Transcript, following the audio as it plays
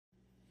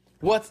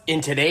What's in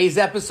today's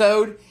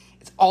episode?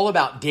 It's all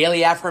about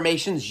daily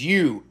affirmations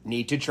you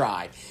need to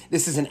try.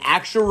 This is an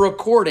actual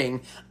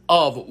recording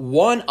of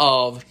one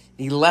of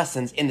the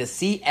lessons in the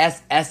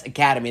CSS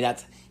Academy.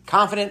 That's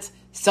confidence,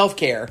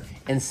 self-care,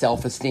 and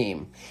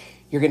self-esteem.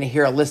 You're going to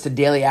hear a list of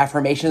daily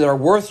affirmations that are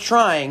worth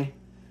trying.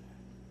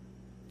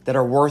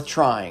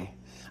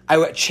 I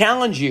would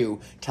challenge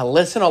you to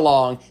listen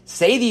along,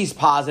 say these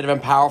positive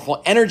and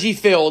powerful,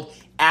 energy-filled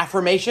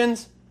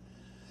affirmations,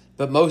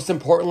 but most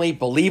importantly,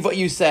 believe what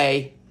you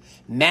say,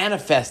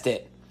 manifest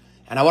it.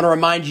 And I want to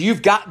remind you,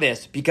 you've got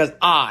this because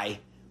I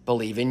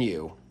believe in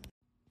you.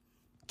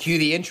 Cue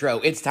the intro.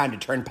 It's time to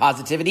turn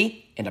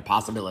positivity into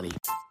possibility.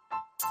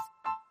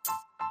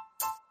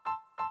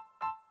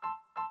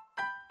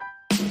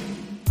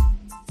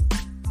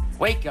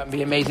 Wake up and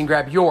be amazing.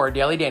 Grab your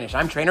Daily Danish.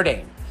 I'm Trainer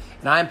Dane,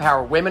 and I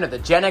empower women of the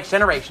Gen X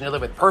generation to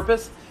live with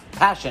purpose,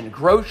 passion,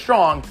 grow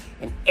strong,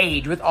 and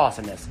age with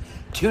awesomeness.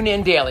 Tune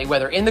in daily,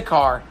 whether in the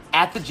car,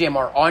 at the gym,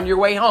 or on your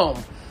way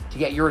home, to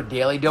get your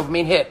daily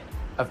dopamine hit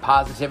of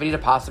positivity to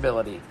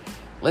possibility.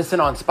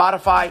 Listen on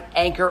Spotify,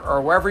 Anchor,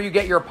 or wherever you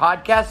get your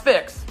podcast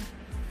fix.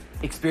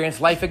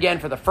 Experience life again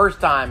for the first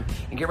time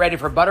and get ready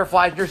for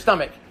butterflies in your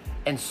stomach.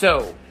 And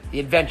so the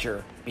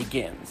adventure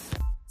begins.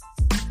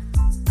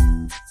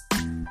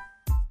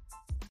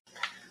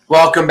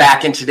 Welcome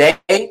back. And today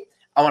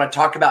I want to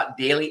talk about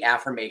daily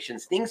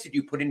affirmations, things that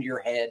you put into your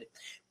head,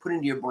 put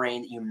into your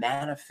brain, that you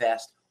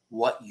manifest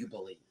what you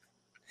believe.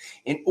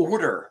 In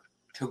order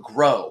to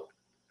grow,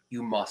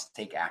 you must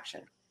take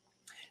action.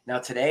 Now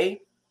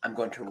today, I'm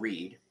going to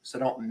read, so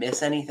don't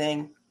miss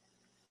anything.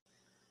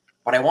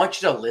 But I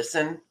want you to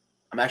listen.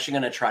 I'm actually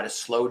going to try to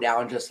slow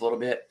down just a little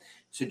bit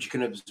so that you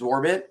can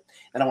absorb it.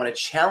 And I want to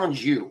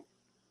challenge you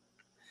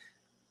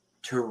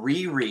to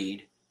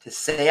reread, to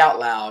say out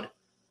loud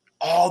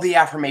all the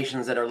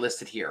affirmations that are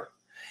listed here.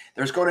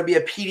 There's going to be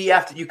a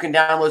PDF that you can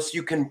download so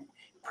you can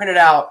print it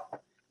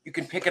out, you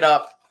can pick it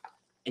up,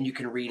 and you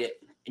can read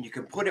it, and you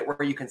can put it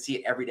where you can see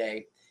it every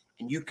day,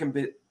 and you can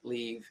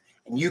believe,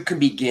 and you can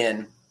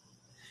begin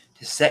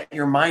to set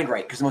your mind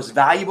right. Because the most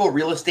valuable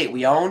real estate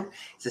we own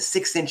is the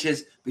 6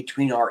 inches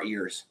between our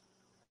ears.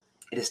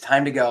 It is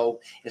time to go.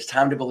 It's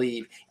time to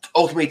believe. It's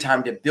ultimately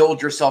time to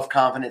build your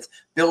self-confidence,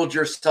 build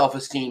your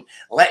self-esteem.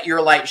 Let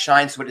your light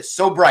shine so it is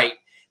so bright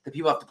that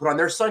people have to put on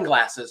their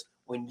sunglasses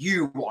when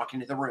you walk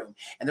into the room.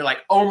 And they're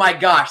like, oh my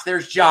gosh,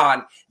 there's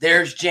John,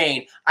 there's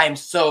Jane. I am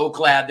so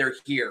glad they're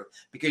here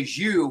because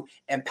you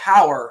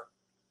empower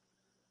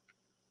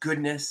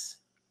goodness,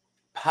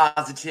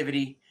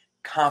 positivity,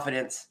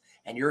 confidence,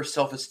 and your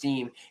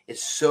self-esteem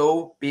is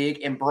so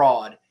big and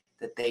broad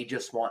that they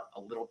just want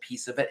a little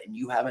piece of it, and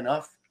you have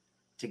enough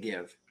to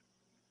give.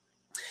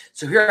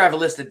 So here I have a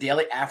list of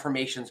daily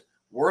affirmations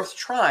worth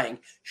trying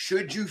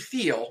should you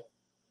feel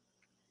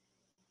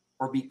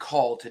or be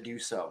called to do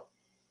so.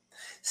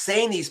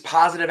 Saying these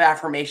positive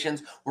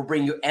affirmations will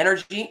bring you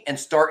energy and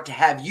start to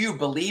have you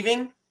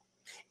believing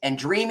and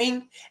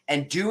dreaming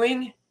and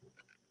doing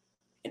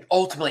and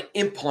ultimately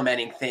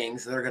implementing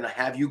things that are going to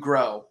have you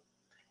grow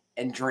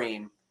and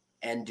dream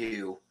and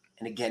do.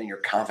 And again, your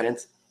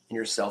confidence and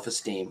your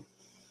self-esteem.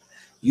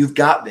 You've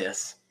got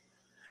this.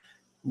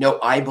 No,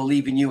 I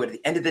believe in you. At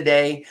the end of the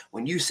day,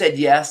 when you said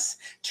yes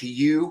to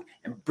you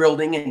and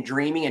building and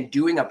dreaming and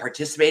doing and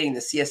participating in the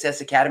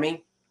CSS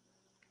Academy,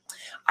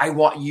 I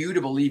want you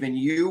to believe in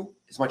you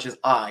as much as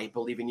I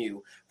believe in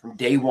you from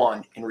day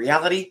one. In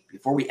reality,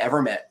 before we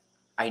ever met,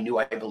 I knew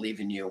I believed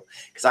in you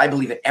because I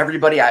believe in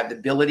everybody. I have the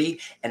ability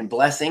and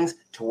blessings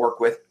to work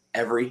with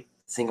every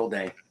single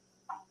day.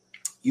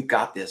 You've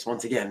got this.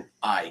 Once again,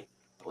 I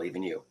believe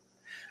in you.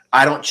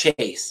 I don't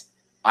chase.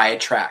 I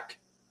attract.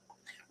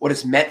 What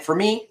is meant for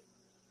me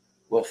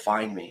will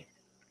find me.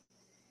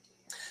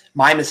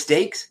 My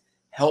mistakes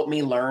help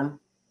me learn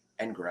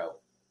and grow.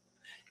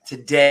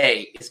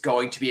 Today is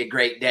going to be a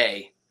great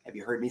day. Have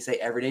you heard me say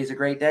every day is a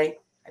great day?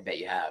 I bet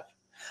you have.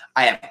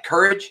 I have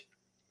courage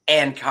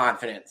and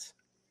confidence.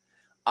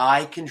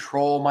 I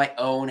control my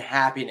own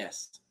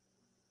happiness.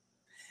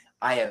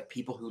 I have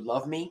people who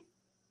love me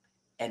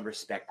and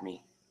respect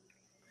me.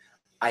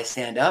 I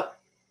stand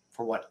up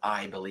for what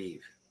I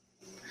believe.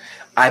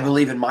 I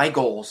believe in my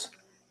goals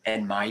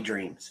and my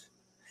dreams.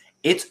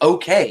 It's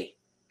okay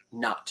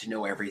not to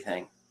know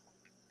everything.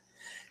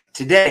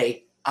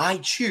 Today, I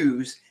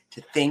choose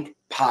to think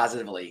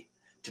positively,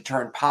 to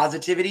turn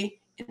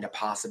positivity into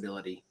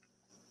possibility.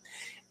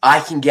 I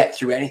can get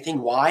through anything.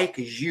 Why?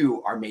 Because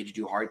you are made to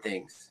do hard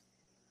things.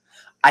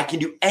 I can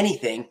do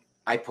anything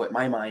I put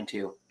my mind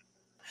to.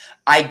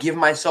 I give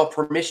myself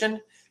permission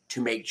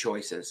to make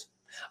choices.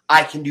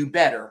 I can do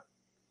better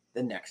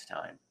the next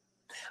time.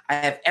 I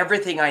have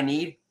everything I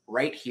need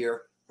right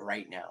here,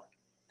 right now.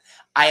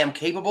 I am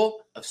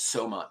capable of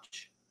so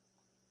much.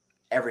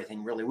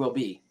 Everything really will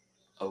be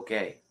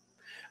okay.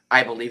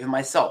 I believe in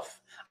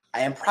myself. I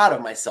am proud of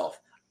myself.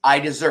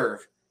 I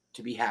deserve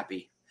to be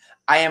happy.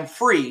 I am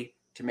free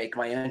to make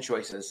my own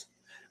choices.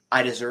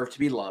 I deserve to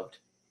be loved.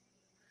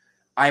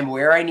 I am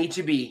where I need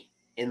to be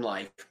in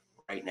life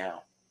right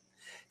now.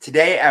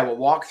 Today, I will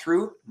walk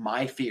through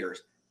my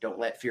fears, Don't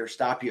let fear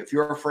stop you. If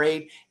you're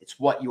afraid, it's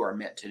what you are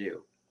meant to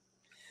do.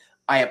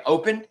 I am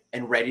open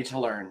and ready to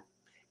learn.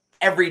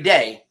 Every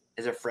day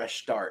is a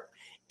fresh start.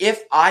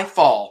 If I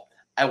fall,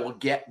 I will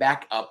get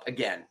back up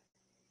again.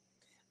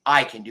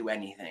 I can do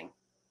anything.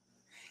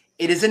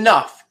 It is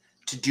enough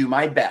to do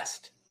my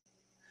best.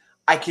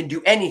 I can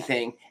do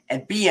anything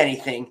and be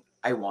anything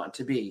I want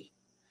to be.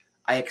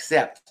 I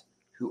accept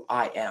who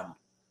I am.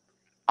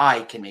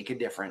 I can make a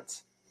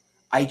difference.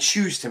 I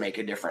choose to make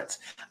a difference.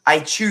 I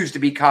choose to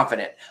be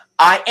confident.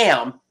 I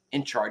am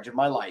in charge of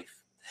my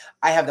life.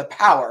 I have the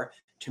power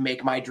to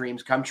make my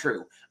dreams come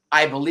true.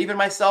 I believe in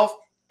myself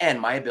and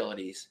my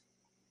abilities.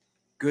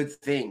 Good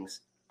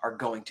things are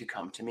going to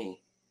come to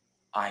me.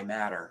 I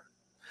matter.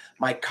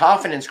 My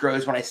confidence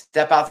grows when I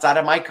step outside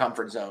of my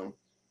comfort zone.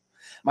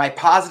 My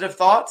positive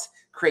thoughts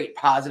create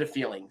positive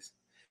feelings.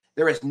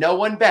 There is no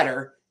one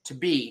better to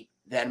be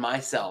than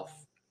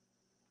myself.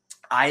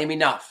 I am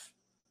enough.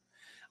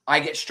 I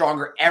get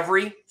stronger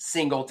every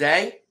single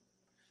day.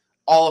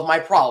 All of my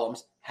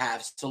problems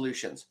have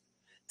solutions.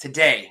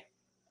 Today,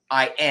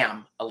 I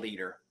am a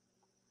leader.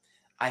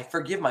 I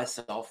forgive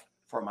myself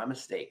for my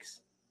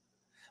mistakes.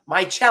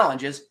 My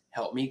challenges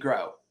help me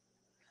grow.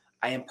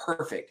 I am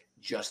perfect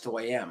just the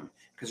way I am,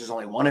 because there's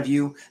only one of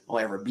you, there'll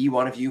ever be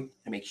one of you,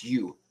 that makes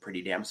you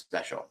pretty damn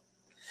special.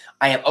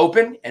 I am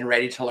open and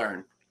ready to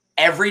learn.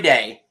 Every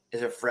day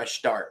is a fresh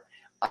start.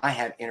 I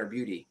have inner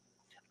beauty.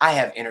 I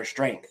have inner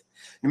strength.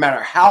 No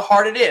matter how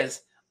hard it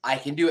is, I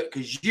can do it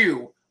because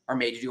you are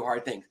made to do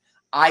hard things.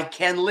 I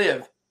can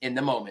live in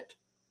the moment.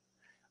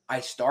 I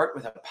start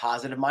with a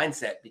positive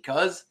mindset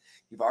because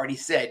you've already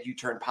said you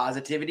turn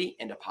positivity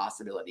into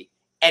possibility.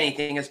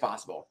 Anything is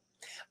possible.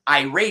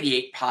 I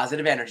radiate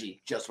positive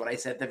energy, just what I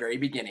said at the very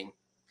beginning.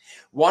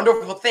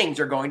 Wonderful things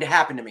are going to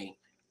happen to me.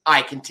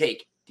 I can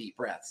take deep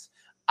breaths.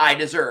 I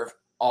deserve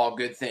all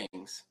good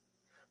things.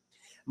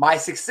 My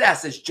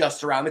success is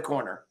just around the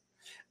corner.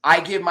 I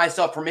give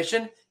myself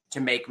permission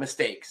to make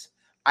mistakes.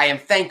 I am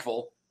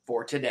thankful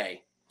for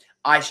today.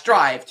 I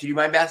strive to do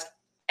my best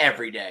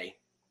every day.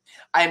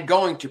 I am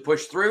going to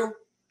push through.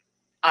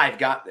 I've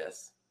got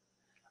this.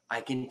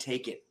 I can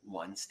take it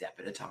one step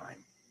at a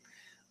time.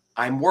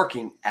 I'm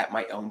working at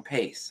my own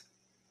pace.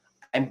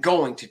 I'm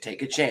going to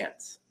take a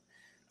chance.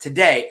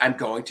 Today, I'm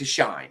going to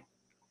shine.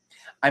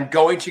 I'm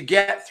going to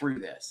get through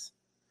this.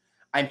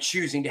 I'm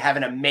choosing to have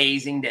an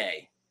amazing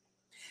day.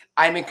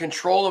 I'm in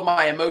control of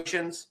my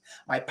emotions.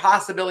 My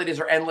possibilities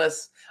are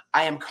endless.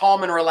 I am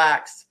calm and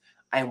relaxed.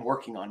 I am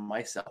working on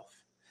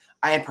myself.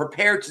 I am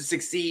prepared to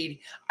succeed.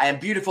 I am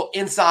beautiful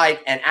inside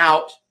and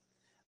out.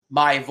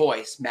 My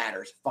voice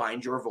matters.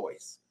 Find your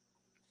voice.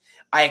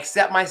 I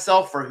accept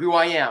myself for who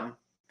I am.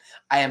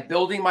 I am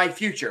building my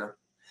future.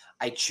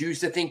 I choose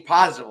to think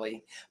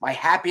positively. My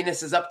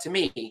happiness is up to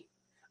me.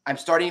 I'm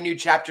starting a new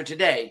chapter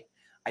today.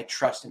 I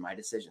trust in my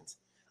decisions.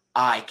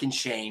 I can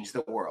change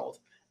the world.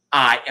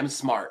 I am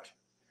smart.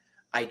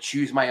 I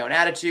choose my own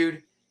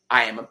attitude.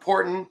 I am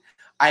important.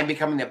 I am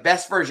becoming the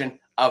best version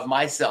of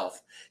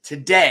myself.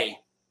 Today,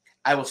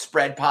 I will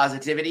spread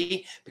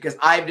positivity because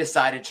I've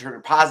decided to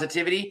turn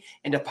positivity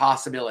into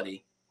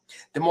possibility.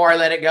 The more I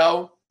let it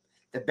go,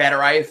 the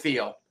better I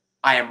feel.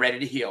 I am ready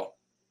to heal.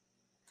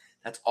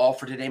 That's all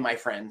for today, my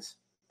friends.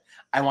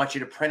 I want you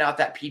to print out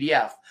that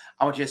PDF.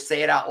 I want you to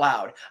say it out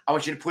loud. I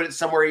want you to put it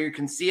somewhere you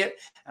can see it,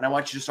 and I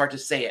want you to start to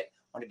say it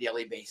on a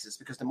daily basis,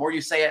 because the more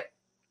you say it,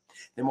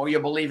 the more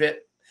you'll believe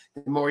it,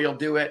 the more you'll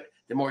do it,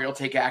 the more you'll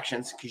take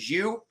actions, because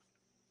you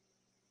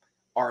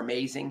are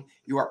amazing.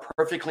 You are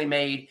perfectly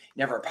made.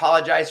 Never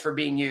apologize for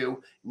being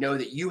you. Know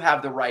that you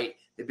have the right,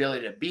 the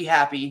ability to be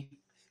happy,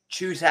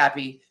 choose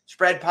happy,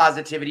 spread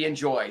positivity and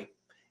joy. At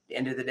the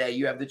end of the day,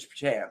 you have the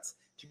chance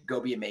to go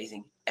be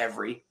amazing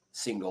every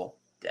single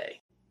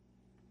day.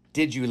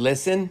 Did you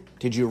listen?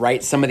 Did you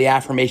write some of the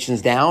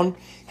affirmations down?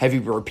 Have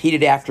you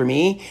repeated after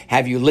me?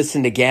 Have you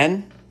listened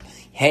again?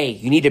 Hey,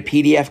 you need a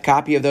PDF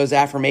copy of those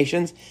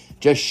affirmations?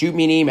 Just shoot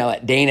me an email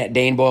at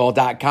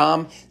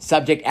dane@daneboyle.com,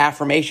 subject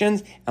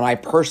affirmations, and I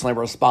personally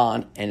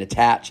respond and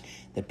attach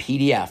the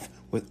PDF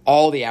with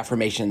all the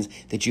affirmations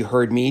that you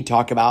heard me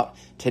talk about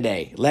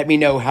today. Let me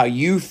know how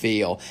you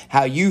feel,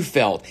 how you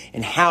felt,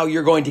 and how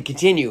you're going to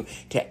continue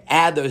to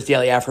add those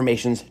daily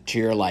affirmations to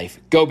your life.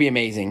 Go be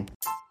amazing.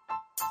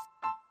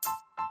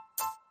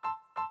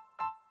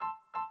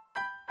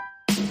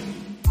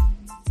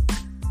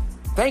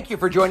 Thank you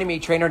for joining me,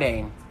 Trainer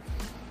Dane,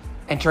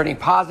 and turning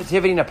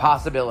positivity into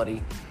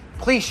possibility.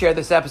 Please share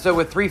this episode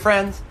with 3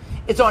 friends.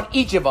 It's on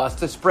each of us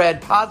to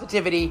spread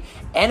positivity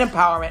and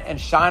empowerment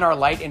and shine our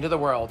light into the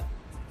world.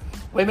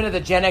 Women of the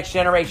Gen X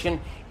generation,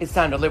 it's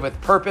time to live with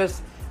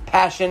purpose,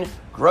 passion,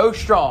 grow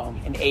strong,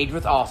 and age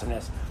with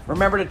awesomeness.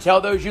 Remember to tell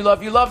those you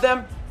love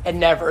them, and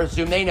never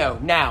assume they know.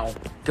 Now,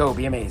 go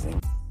be amazing.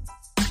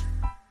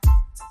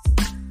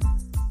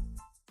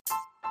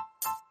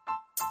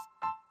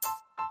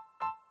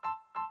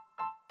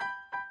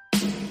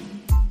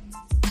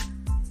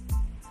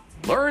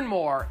 Learn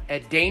more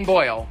at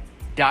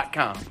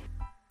daneboyle.com.